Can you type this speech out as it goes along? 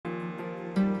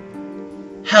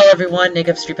Hello everyone, Nick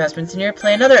of StreetPass Princeton here,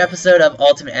 play another episode of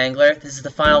Ultimate Angler. This is the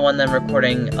final one that I'm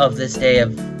recording of this day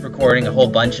of recording a whole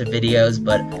bunch of videos,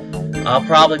 but I'll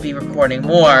probably be recording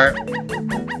more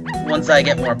once I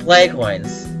get more play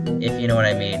coins, if you know what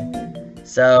I mean.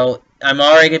 So, I'm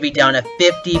already going to be down to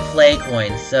 50 play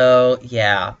coins, so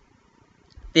yeah.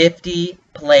 50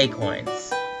 play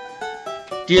coins.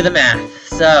 Do the math.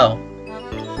 So,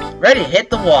 ready to hit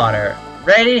the water.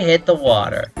 Ready to hit the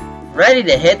water. Ready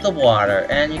to hit the water,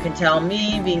 and you can tell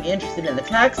me being interested in the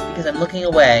text because I'm looking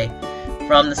away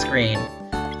from the screen.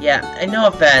 Yeah, and no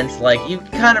offense, like, you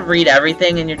kind of read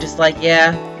everything and you're just like,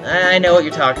 yeah, I know what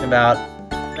you're talking about.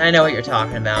 I know what you're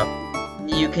talking about.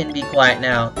 You can be quiet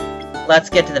now. Let's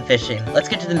get to the fishing. Let's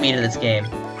get to the meat of this game.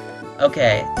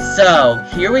 Okay, so,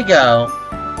 here we go.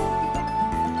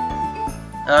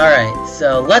 Alright,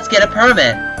 so let's get a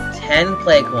permit. 10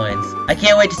 play coins. I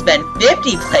can't wait to spend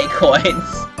 50 play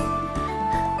coins.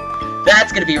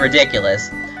 That's gonna be ridiculous.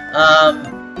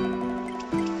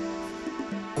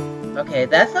 Okay,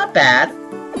 that's not bad.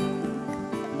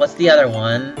 What's the other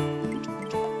one?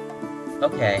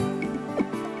 Okay.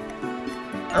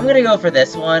 I'm gonna go for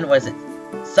this one. What is it?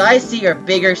 Size C or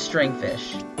bigger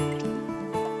stringfish.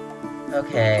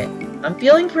 Okay. I'm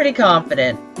feeling pretty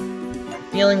confident.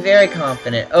 Feeling very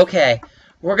confident. Okay.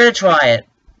 We're gonna try it.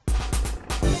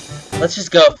 Let's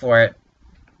just go for it.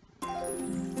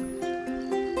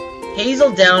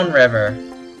 Hazel Down River.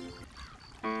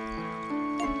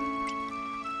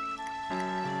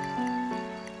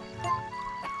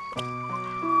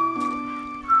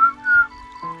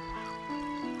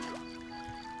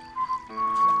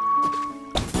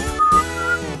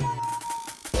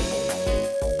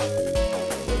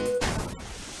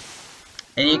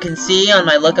 And you can see on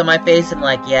my look on my face, I'm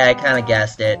like, yeah, I kind of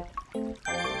guessed it.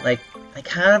 Like, I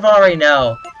kind of already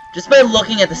know. Just by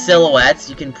looking at the silhouettes,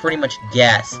 you can pretty much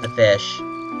guess the fish.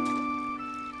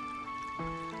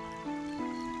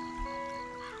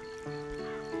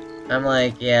 I'm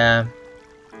like, yeah.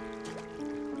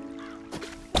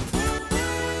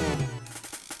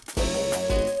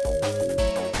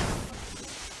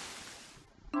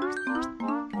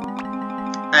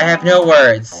 I have no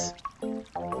words.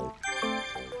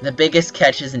 The biggest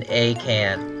catch is an A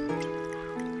can.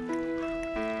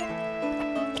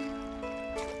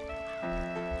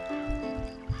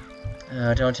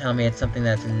 Oh, don't tell me it's something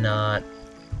that's not.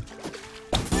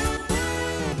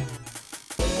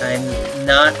 I'm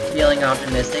not feeling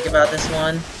optimistic about this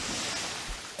one.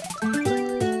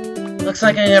 Looks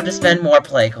like I'm gonna have to spend more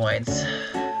play coins.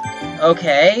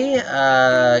 Okay,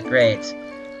 great.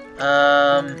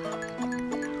 Yeah,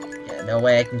 no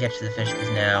way I can catch the fish this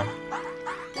now.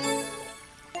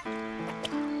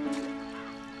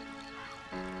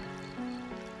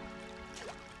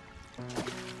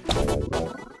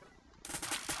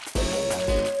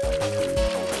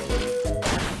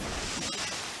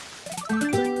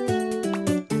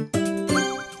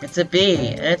 It's a B,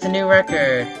 and it's a new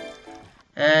record.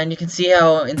 And you can see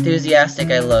how enthusiastic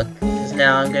I look, because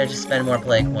now I'm gonna just spend more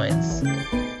play coins.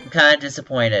 I'm kinda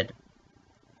disappointed.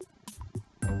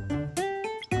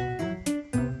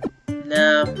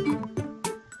 No.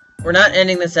 We're not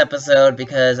ending this episode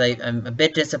because I'm a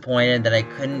bit disappointed that I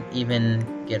couldn't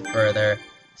even get further.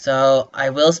 So, I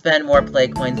will spend more play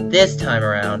coins this time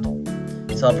around.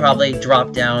 So I'll probably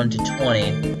drop down to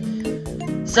 20.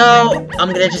 So,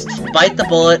 I'm gonna just bite the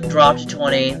bullet, drop to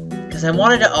 20, because I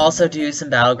wanted to also do some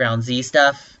Battleground Z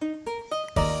stuff.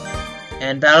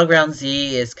 And Battleground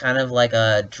Z is kind of like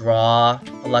a draw,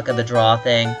 a luck of the draw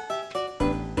thing.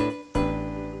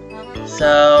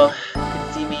 So, you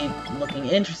can see me looking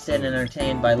interested and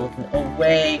entertained by looking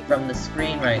away from the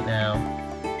screen right now.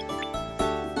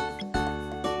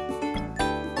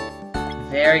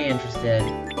 Very interested.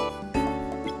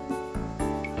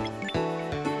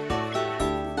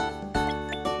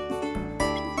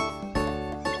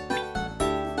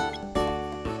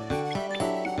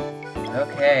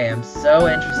 Okay, I'm so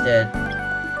interested.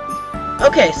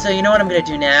 Okay, so you know what I'm gonna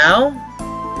do now?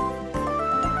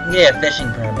 I'm gonna get a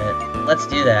fishing permit. Let's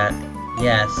do that.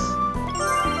 Yes.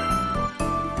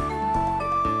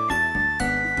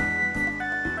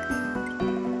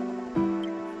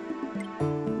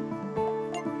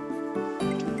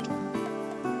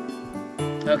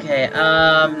 Okay,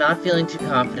 not feeling too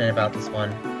confident about this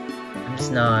one. I'm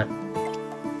just not.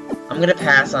 I'm gonna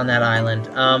pass on that island.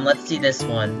 Let's see this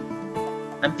one.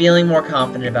 I'm feeling more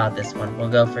confident about this one. We'll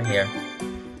go for here.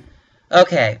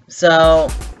 Okay, so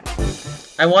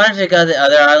I wanted to go to the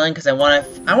other island because I want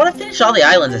to finish all the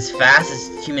islands as fast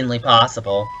as humanly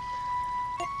possible.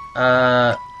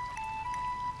 I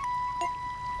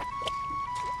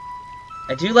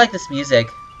do like this music.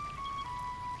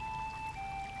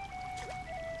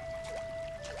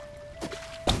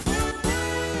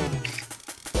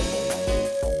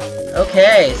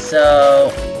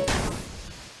 so...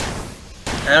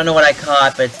 I don't know what I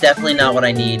caught, but it's definitely not what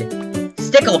I need.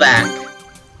 Stickleback!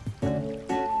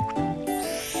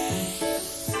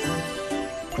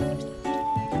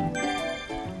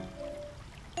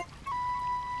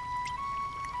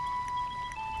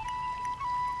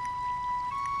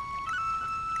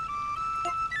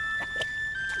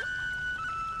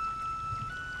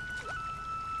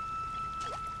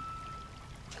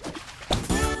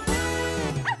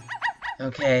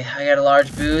 Okay, I got a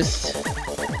large boost.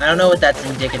 I don't know what that's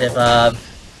indicative of.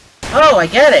 Oh, I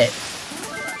get it!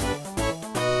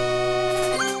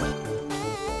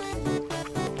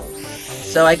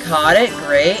 So I caught it,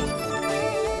 great.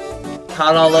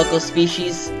 Caught all local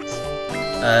species.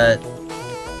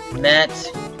 Met.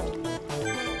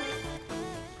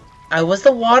 Was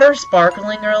the water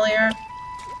sparkling earlier?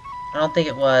 I don't think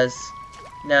it was.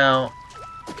 No.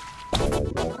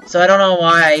 So I don't know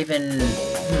why I even...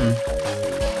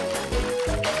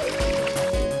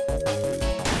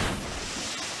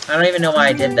 I don't even know why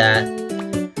I did that.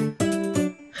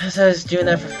 So I was doing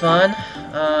that for fun.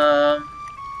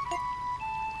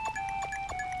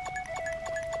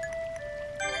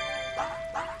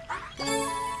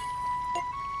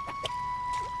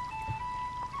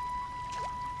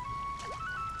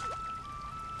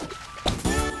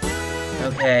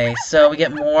 Okay, so we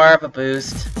get more of a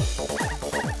boost.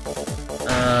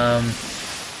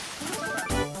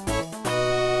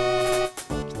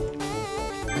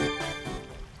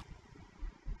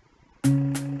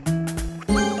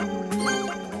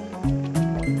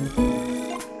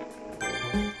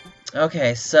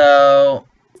 Okay, so...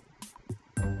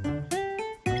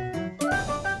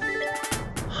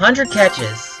 100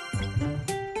 catches.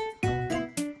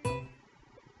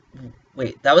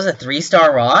 Wait, that was a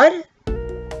 3-star rod?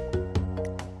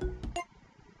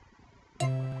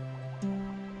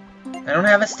 I don't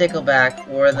have a stickleback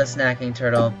or the snacking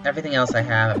turtle. Everything else I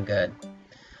have, I'm good.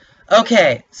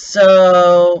 Okay,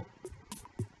 so...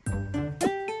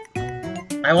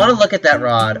 I want to look at that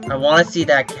rod. I want to see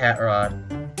that cat rod.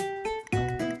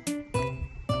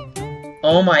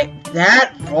 Oh my...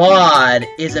 That rod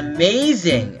is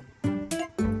amazing!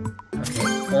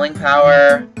 Okay, pulling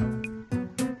power...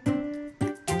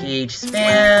 Gauge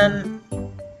span...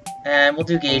 And we'll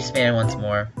do gauge span once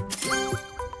more.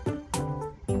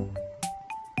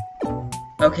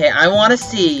 Okay, I want to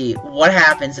see what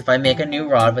happens if I make a new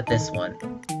rod with this one.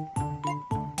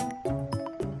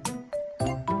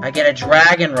 I get a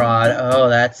dragon rod. Oh,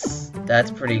 that's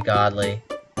pretty godly.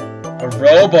 A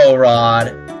robo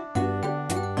rod.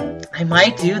 I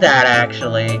might do that,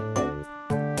 actually.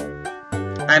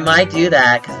 I might do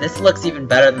that, because this looks even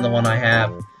better than the one I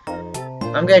have.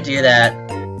 I'm gonna do that.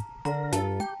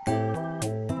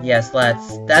 Yes,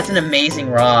 let's. That's an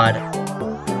amazing rod.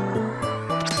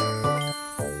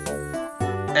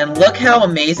 And look how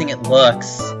amazing it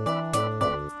looks.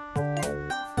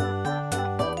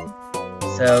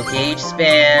 So, gauge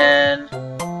span...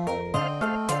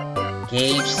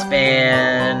 Gauge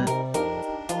span...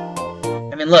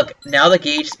 I mean, look, now the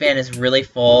gauge span is really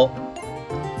full.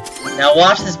 Now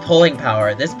watch this pulling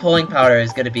power. This pulling power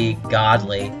is gonna be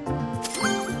godly.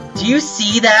 Do you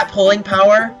see that pulling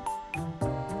power?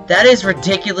 That is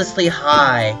ridiculously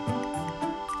high.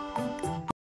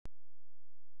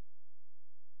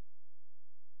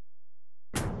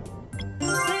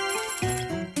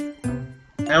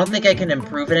 I don't think I can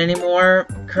improve it anymore,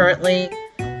 currently.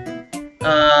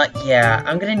 Yeah,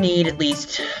 I'm gonna need at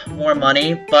least more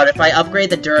money, but if I upgrade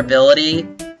the durability,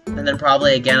 and then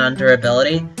probably again on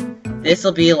durability, this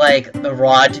will be like the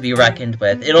rod to be reckoned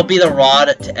with. It'll be the rod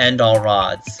to end all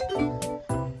rods.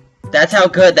 That's how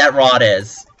good that rod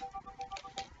is.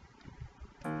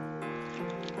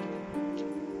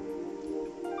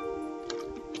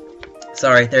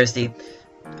 Sorry, thirsty.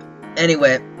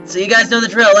 Anyway, so you guys know the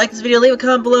drill. Like this video, leave a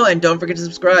comment below, and don't forget to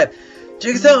subscribe.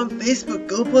 Check us out on Facebook,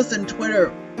 Google+, and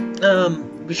Twitter.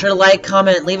 Be sure to like,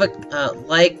 comment, leave a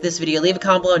like this video, leave a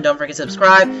comment below, and don't forget to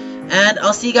subscribe. And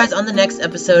I'll see you guys on the next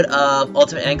episode of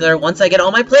Ultimate Angler once I get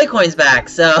all my play coins back.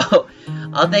 So,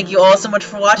 I'll thank you all so much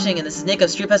for watching, and this is Nick of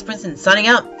StreetPass Princeton signing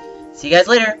out. See you guys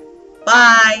later.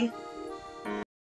 Bye!